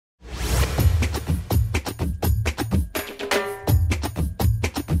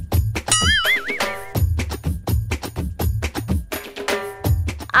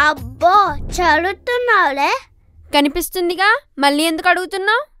చదువుతున్నావులే. కనిపిస్తుందిగా, మళ్ళీ ఎందుకు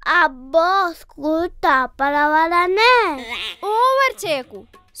అడుగుతున్నావు? అబ్బో, స్కూల్ టాపర్ అవ్వాలనే. ఓవర్ చేయకు.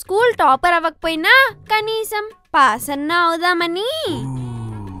 స్కూల్ టాపర్ అవ్వకపోయినా కనీసం పాస్ అన్నా అవుదామని.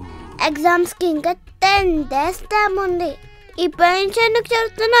 ఎగ్జామ్స్కి ఇంకా 10 days టైం ఉంది. ఇప్పటి నుంచి ఎందుకు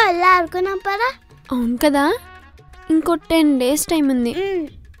చదువుతున్నావు? ఎలా ఆడుకున్నాం పదా. అవును కదా, ఇంకో 10 days టైం ఉంది.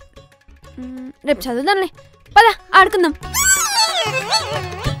 రేపు చదువుదాంలే, పద ఆడుకుందాం.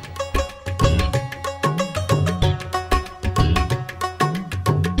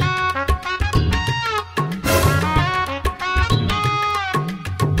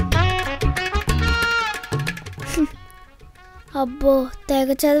 అబ్బో, తెగ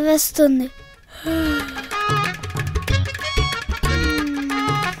చదివేస్తుంది.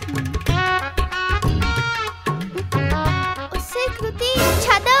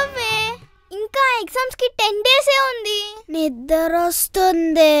 చదవే, ఇంకా ఎగ్జామ్స్ కి 10 days ఉంది. నిద్ర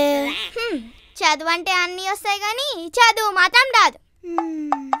వస్తుంది. చదువు అంటే అన్నీ వస్తాయి కానీ చదువు మాత్రం రాదు.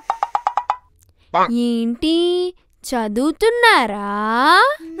 ఏంటి చదువుతున్నారా?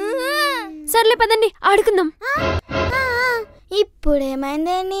 సర్లే పదండి ఆడుకుందాం.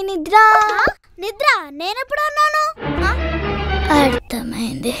 ఇప్పుడేమైంది? నీ నిద్ర నేనెప్పుడు అన్నాను?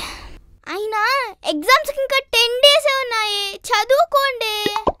 అర్థమైంది. అయినా ఎగ్జామ్స్ ఇంకా 10 days ఉన్నాయి, చదువుకోండి.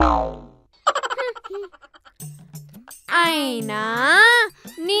 అయినా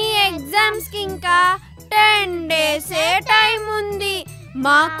నీ ఎగ్జామ్స్ కి ఇంకా 10 days టైం ఉంది.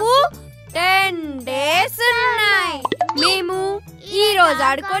 మాకు 10 days ఉన్నాయి. మేము ఈ రోజు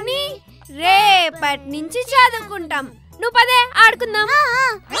ఆడుకొని రేపటి నుంచి చదువుకుంటాం. నువ్వు పదే ఆడుకుందాం.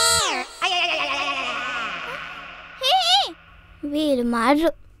 వీరు మారు.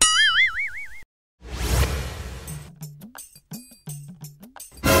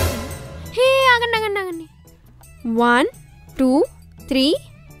 హే, ఆగండి ఆగండి ఆగండి. 1 2 3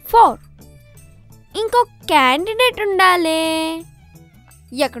 4. ఇంకో క్యాండిడేట్ ఉండాలి.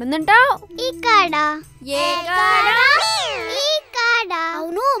 ఎక్కడుందంటావు? ఇక్కడ.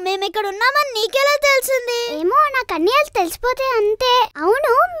 అవును, మేము ఇక్కడ ఉన్నామని నీకెలా తెలిసింది? ఏమో, నాకు అన్ని తెలిసిపోతే అంతే.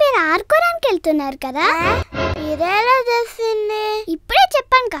 అవును, మీరు ఆడుకోవడానికి వెళ్తున్నారు కదా, ఇదేలా తెలిసింది? ఇప్పుడే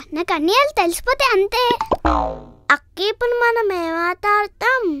చెప్పాను కదా, నాకు అన్ని తెలిసిపోతే అంతే. అక్క, ఇప్పుడు మనం ఏమాట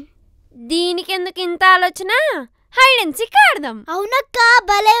ఆడతాం? దీనికి ఎందుకు ఇంత ఆలోచన? హైడ్ అండ్ సీక్ ఆడదాం. అవునక్క,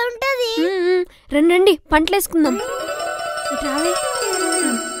 భలే ఉంటది. రండి పంటలు వేసుకుందాం. రావే.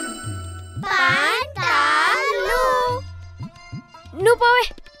 నువ్వు పోవే.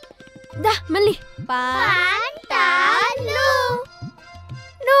 దా మళ్ళీ.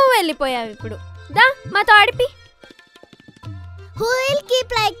 నువ్వు వెళ్ళిపోయావు ఇప్పుడు. దా మాతో ఆడిపి. Who will keep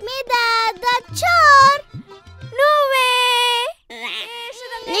like me the chore? నువ్వే.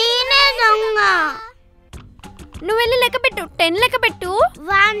 నేనే దొంగ. నువ్వు వెళ్ళి లెక్క పెట్టు. 10 లెక్క పెట్టు.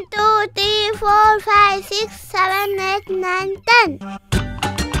 1 2 3 4 5 6 7 8 9 10.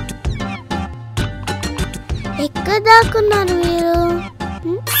 ఎక్కడ దాక్కున్నారు మీరు?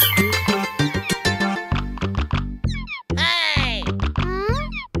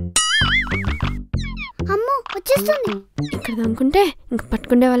 అమ్మో, వచ్చేస్తుంది. ఇక్కడ దానుకుంటే ఇంక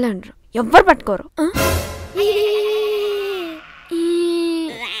పట్టుకునే వాళ్ళే అంటారు. ఎవ్వరు పట్టుకోరు.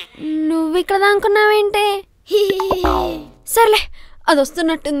 నువ్వు ఇక్కడ దానుకున్నావేంటే? సర్లే, అది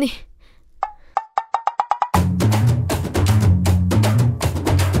వస్తున్నట్టుంది.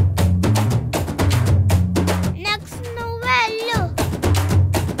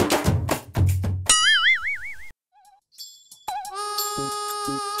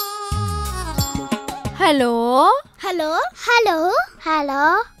 Hello hello hello hello.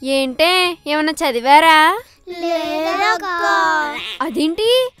 ఏంటే, ఏమన్నా చదివారా? లేదక్కా. అదేంటి,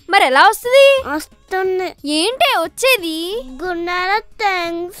 మరి ఎలా వస్తుంది? వస్తుంది. ఏంటే వచ్చేది? గుండెల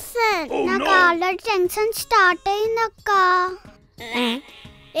టెన్షన్. నాకు ఆల్రెడీ టెన్షన్ స్టార్ట్ అయిందక్క.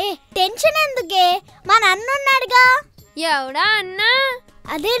 ఏ టెన్షన్ ఎందుకే, మా నాన్న ఉన్నాడుగా. ఎవడా అన్నా?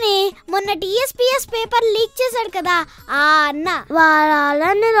 అదేనే, మొన్న TSPS పేపర్ లీక్ చేశాడు కదా ఆ అన్న.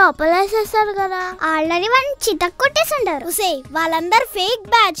 వాళ్ళని లోపలేసేస్తాడు కదా. ఆల్రెడీ వాళ్ళని చితక్ కొట్టేసింటారు. వాళ్ళందరు ఫేక్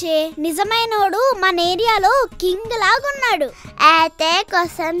బ్యాచ్. నిజమైనోడు మన ఏరియాలో కింగ్ లాగున్నాడు. అయితే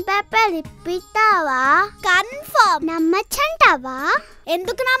క్వశ్చన్ పేపర్ ఇప్పిస్తావా? కన్ఫర్మ్. నమ్మచ్చంటావా?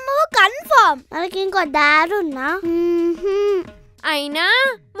 ఎందుకు నమ్మవు? కన్ఫర్మ్. మనకి ఇంకో దారున్నా? అయినా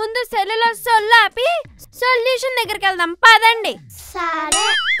ముందు సెల్లులో సొల్లాపి సొల్యూషన్ దగ్గరికి వెళ్దాం పదండి. సరే.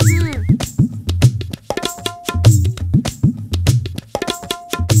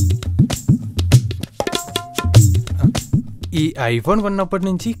 ఈ ఐఫోన్ కొన్నప్పటి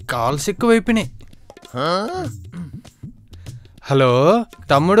నుంచి కాల్స్ ఎక్కువైపోయినాయి. హలో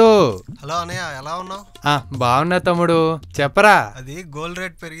తమ్ముడు. హలో అన్నయ్య, ఎలా ఉన్నావు? బాగున్నా తమ్ముడు, చెప్పరా. అది గోల్డ్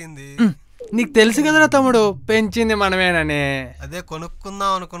రేట్ పెరిగింది. నీకు తెలుసు కదరా తమ్ముడు, పెంచింది మనమేనని. అదే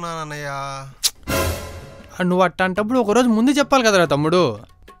కొనుక్కుందాం అనుకున్నాను అన్నయ్య. నువ్వు అట్టంటప్పుడు ఒకరోజు ముందు చెప్పాలి కదరా తమ్ముడు,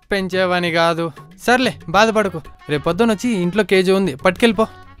 పెంచేవని కాదు. సర్లే బాధపడకు, రేపు పొద్దున వచ్చి ఇంట్లో కేజీ ఉంది పట్టుకెళ్ళిపో.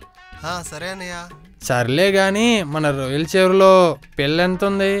 సరే అన్నయ్య. సర్లే గాని మన రొయ్యల చెరువులో పెళ్ళి ఎంత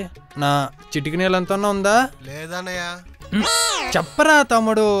ఉంది, నా చిటికి నీళ్ళు ఎంత ఉందా? లేదన్నయ్య. చెప్పరా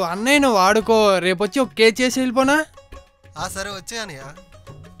తమ్ముడు, అన్నయ్య నువ్వు వాడుకో, రేపు వచ్చి ఒక కేజీ చేసి వెళ్ళిపోనా? సరే వచ్చే అన్నయ్య.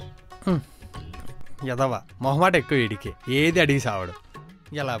 ఎదవా మొహమాట ఎక్కువ వీడికి, ఏది అడిగి సావడు,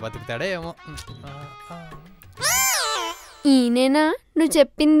 ఎలా బతుకుతాడే ఏమో. ఈయనేనా నువ్వు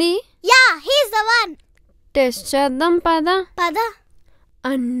చెప్పింది? Yeah he's the one. Test చేద్దాం పద.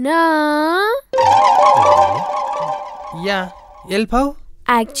 అన్నా yeah help how?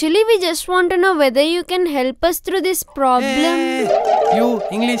 Actually, we just want to know whether you can help us through this problem. You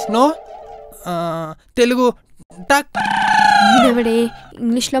English no? Telugu talk. ఈయనెవడే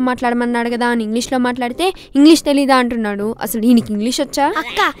ఇంగ్లీష్లో మాట్లాడమన్నాడు కదా అని ఇంగ్లీష్లో మాట్లాడితే ఇంగ్లీష్ తెలీదా అంటున్నాడు. అసలు ఈయనకి ఇంగ్లీష్ వచ్చా?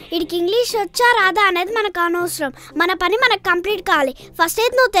 అక్క వీడికి ఇంగ్లీష్ వచ్చా రాదా అనేది మనకు అనవసరం, మన పని మనకు కంప్లీట్ కావాలి. ఫస్ట్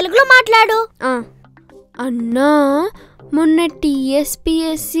అయితే నువ్వు తెలుగులో మాట్లాడు. అన్నా మొన్న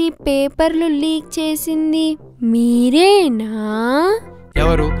TSPSC పేపర్లు లీక్ చేసింది మీరేనా?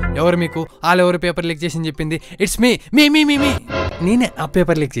 ఎవరు మీకు వాళ్ళెవరు పేపర్ లీక్ చేసింది చెప్పింది? ఇట్స్ మీ మీ మీ మీ మీ నేనే ఆ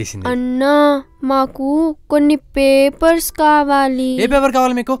పేపర్ లీక్ చేసింది. అన్నా మాకు కొన్ని పేపర్స్ కావాలి. ఏ పేపర్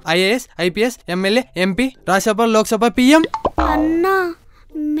కావాలి మీకు? IAS IPS MLA MP Rajya Sabha Lok Sabha PM. అన్నా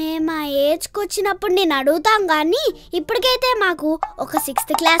మేము ఆ ఏజ్కి వచ్చినప్పుడు నేను అడుగుతాం కానీ ఇప్పటికైతే మాకు ఒక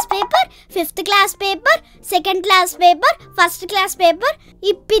 6th class paper, 5th class paper, 2nd class paper, 1st class paper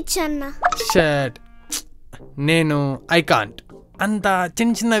ఇప్పించన్నా. Shut, నేను ఐ కాంట్, అంత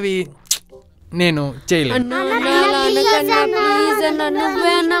చిన్న చిన్నవి నేను చేయలేను.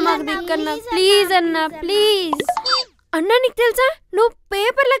 ప్లీజ్ అన్నా ప్లీజ్. అన్నా నీకు తెలుసా నువ్వు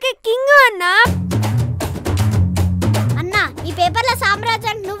పేపర్లకే కింగ్ అన్నా. అన్నా ఈ పేపర్ల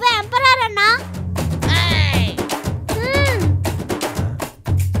సామ్రాజ్యానికి నువ్వే ఎంపరర్ అన్నా.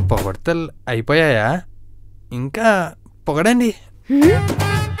 పొగడ్తలు అయిపోయాయా? ఇంకా పొగడండి.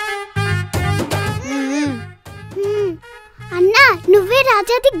 అన్నా నువ్వే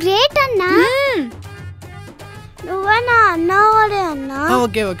రాజాది గ్రేట్ అన్నా. నువ్వే నా అన్నవాడే అన్నా.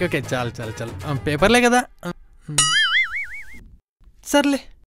 ఓకే ఓకే ఓకే చాలు చాలు చాలు, పేపర్లే కదా. సర్లే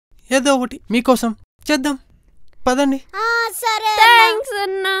ఏదో ఒకటి మీకోసం చేద్దాం, పదండి. సరే థాంక్స్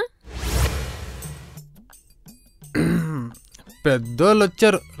అన్నా. పెద్దోళ్ళు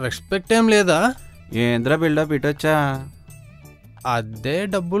వచ్చారు, రెస్పెక్ట్ ఏం లేదా? ఏంద్రా బిల్డప్ ఇటొచ్చా? అదే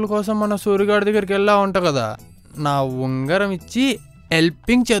డబ్బుల కోసం మన సూర్యగాడి దగ్గరికి వెళ్ళా ఉంటా కదా, నా ఉంగరం ఇచ్చి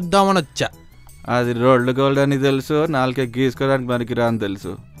హెల్పింగ్ చేద్దామని వచ్చా. అది రోల్డ్ గోల్డ్ అని తెలుసు, నాలుగే గీసుకోవడానికి పనికిరా అని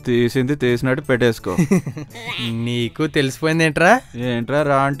తెలుసు. తీసింది తీసినట్టు పెట్టేసుకో. నీకు తెలిసిపోయింది ఏంట్రా? ఏంట్రా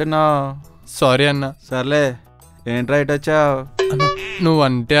రా అంటున్నావు? సారీ అన్నా. సర్లే ఏంట్రా ఇటొచ్చావు? నువ్వు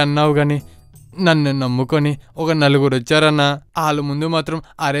అంటే అన్నావు కానీ నన్ను నమ్ముకొని ఒక నలుగురు వచ్చారన్నా. వాళ్ళ ముందు మాత్రం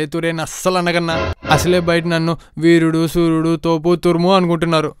అరే తురేని అస్సలు అనగన్నా. అసలే బయట నన్ను వీరుడు సూర్యుడు తోపు తురుము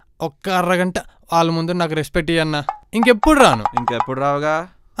అనుకుంటున్నారు. ఒక్క అరగంట వాళ్ళ ముందు నాకు రెస్పెక్ట్ ఇయ్యన్నా, ఇంకెప్పుడు రాను. ఇంకెప్పుడు రావుగా?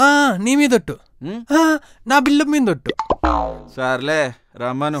 నీ మీదొట్టు, నా బిల్లు మీదొట్టు. సర్లే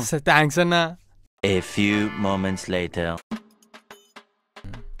రమ్మను. థ్యాంక్స్ అన్నా. A few moments later.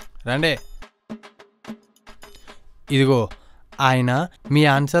 రండే, ఇదిగో ఆయన మీ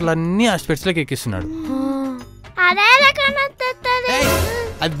ఆన్సర్లన్నీ ఆ స్పెట్స్లోకి ఎక్కిస్తున్నాడు.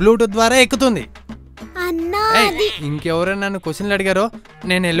 అది బ్లూటూత్ ద్వారా ఎక్కుతుంది. ఇంకెవరైనా నన్ను క్వశ్చన్లు అడిగారో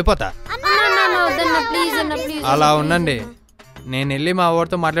నేను వెళ్ళిపోతా. అలా ఉండండి, నేను వెళ్ళి మా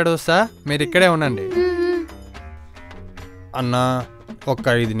వాడితో మాట్లాడొస్తా, మీరు ఇక్కడే ఉండండి. అన్నా ఒక్క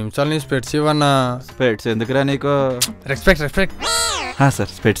 5 నిమిషాలు నీ స్పెట్స్ ఇవ్వన్నా. స్పెట్స్ ఎందుకురా నీకు? Respect respect.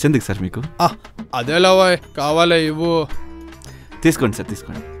 సార్ స్పెట్స్ ఎందుకు సార్ మీకు? అదేలా కావాలే ఇవ్వు. తీసుకోండి సార్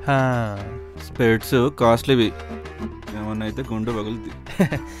తీసుకోండి. స్పెట్స్ కాస్ట్లీవి, ఏమన్నా అయితే గుండు పగులుద్ది.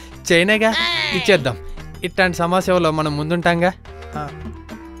 చైనాగా ఇచ్చేద్దాం, ఇట్లాంటి సమస్యలో మనం ముందుంటాంగా.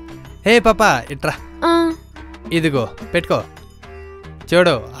 హే పాపా ఇట్రా, ఇదిగో పెట్టుకో,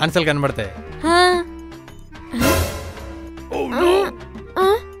 చూడు ఆన్సర్లు కనబడతాయి.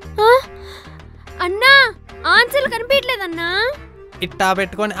 అన్నా ఆన్సర్లు కనిపించలేదన్నా. ఇట్టా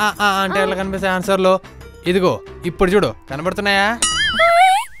పెట్టుకొని అంటే ఎట్లా కనిపిస్తాయి ఆన్సర్లు? ఇదిగో ఇప్పుడు చూడు, కనబడుతున్నాయా?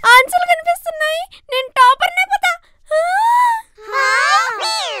 ఆన్సర్లు కనిపిస్తున్నాయి, నేను టాపర్ అయిపోతా.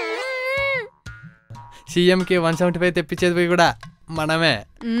 సీఎంకి 175 తెప్పించేది కూడా మనమే.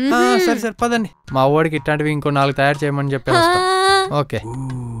 సరే సరే పదండి, మా వాడికి ఇట్లాంటివి ఇంకో 4 తయారు చేయమని చెప్పాను. ఓకే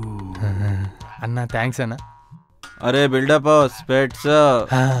అన్నా, థ్యాంక్స్ అన్నా. అరే బిల్డప్ స్పెట్స్.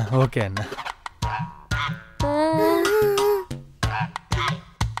 ఓకే అన్నా.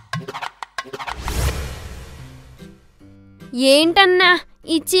 ఏంటన్నా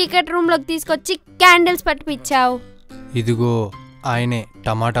ఈ చీకటి రూమ్ లోకి తీసుకొచ్చి క్యాండిల్స్ పట్టిపిచ్చావు? ఇదిగో ఆయనే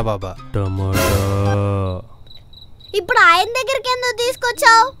టమాటా బాబా. ఇప్పుడు ఆయన దగ్గరికి ఎందుకు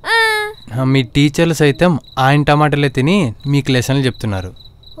తీసుకొచ్చావు? మీ టీచర్లు సైతం ఆయన టమాటాలే తిని మీకు లెసన్లు చెప్తున్నారు.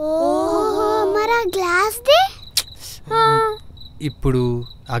 మరి ఆ గ్లాస్ ఇప్పుడు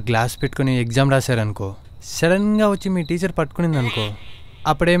ఆ గ్లాస్ పెట్టుకుని ఎగ్జామ్ రాశారనుకో, సడన్గా వచ్చి మీ టీచర్ పట్టుకునింది అనుకో,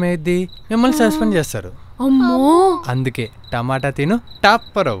 అప్పుడేమైద్ది? మిమ్మల్ని సస్పెండ్ చేస్తారు. అమ్మో, అందుకే టమాటా తిను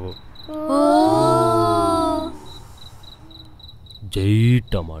టాపర్ అవ్వు. జై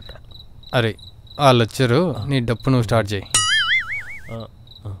టమాటా. అరే వాళ్ళు వచ్చారు, నీ డప్పు నువ్వు స్టార్ట్ చేయి.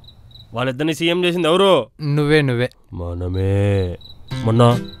 వాళ్ళిద్దరిని సీఎం చేసింది ఎవరు? నువ్వే. మనమే. మొన్న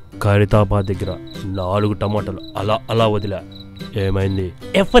ఖైరతాబాద్ దగ్గర 4 టమాటాలు అలా అలా వదిలా, ఏమైంది?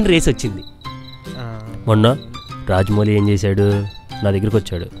 F1 రేస్ వచ్చింది. మొన్న రాజమౌళి ఏం చేశాడు? నా దగ్గరికి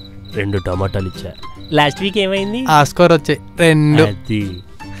వచ్చాడు, 2 టమాటాలు ఇచ్చా. లాస్ట్ వీక్ ఏమైంది? ఆ స్కోర్ వచ్చాయి 2. అది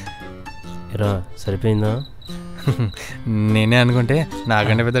రా, సరిపోయిందా? నేనే అనుకుంటే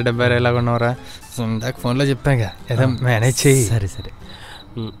నాకంటే పెద్ద 70 ఎలాగ ఉన్నావురా. ఇందాక ఫోన్లో చెప్పాగా, ఏదో మేనేజ్ చెయ్యి. సరే.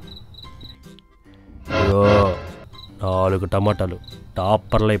 4 టమాటాలు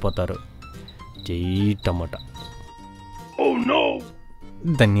టాపర్లు అయిపోతారు. జై టమాటా.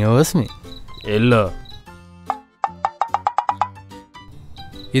 ధన్యోస్మి. ఎల్లో.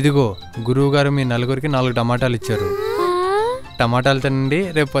 ఇదిగో గురువు గారు మీ నలుగురికి 4 టమాటాలు ఇచ్చారు. టమాటాలు తినండి,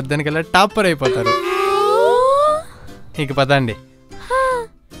 రేపు పొద్దునకల్లా టాపర్ అయిపోతారు. ఇక పదండి.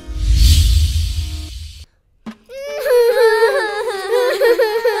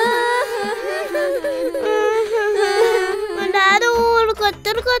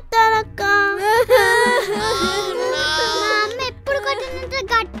 కొత్తారక్క. ఎప్పుడు కొట్టినంత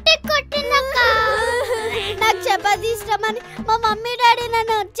గట్టి కొట్టిందక్క. నాకు చపాతీ ఇష్టమని మా మమ్మీ డాడీ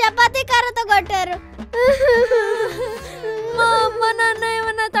నన్ను చపాతీ కర్రతో కొట్టారు. మా అమ్మ నాన్న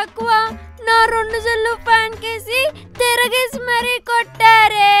ఏమన్నా తక్కువ, నా 2 జల్లు ఫ్యాన్ కేసి తిరగేసి మరీ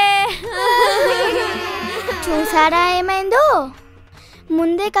కొట్టారే. చూసారా ఏమైందో?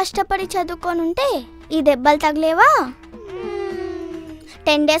 ముందే కష్టపడి చదువుకొనుంటే ఈ దెబ్బలు తగిలేవా?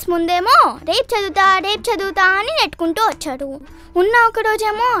 10 days ముందేమో రేపు చదువుతా అని నెట్టుకుంటూ వచ్చాడు. ఉన్న ఒక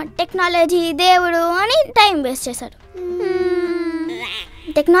రోజేమో టెక్నాలజీ దేవుడు అని టైం వేస్ట్ చేశాడు.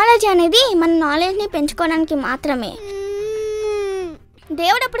 టెక్నాలజీ అనేది మన నాలెడ్జ్ని పెంచుకోవడానికి మాత్రమే.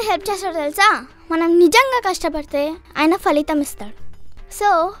 దేవుడు ఎప్పుడు హెల్ప్ చేస్తాడు తెలుసా? మనం నిజంగా కష్టపడితే ఆయన ఫలితం ఇస్తాడు. సో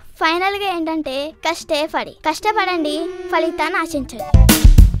ఫైనల్గా ఏంటంటే కష్టపడండి, ఫలితాన్ని ఆశించండి.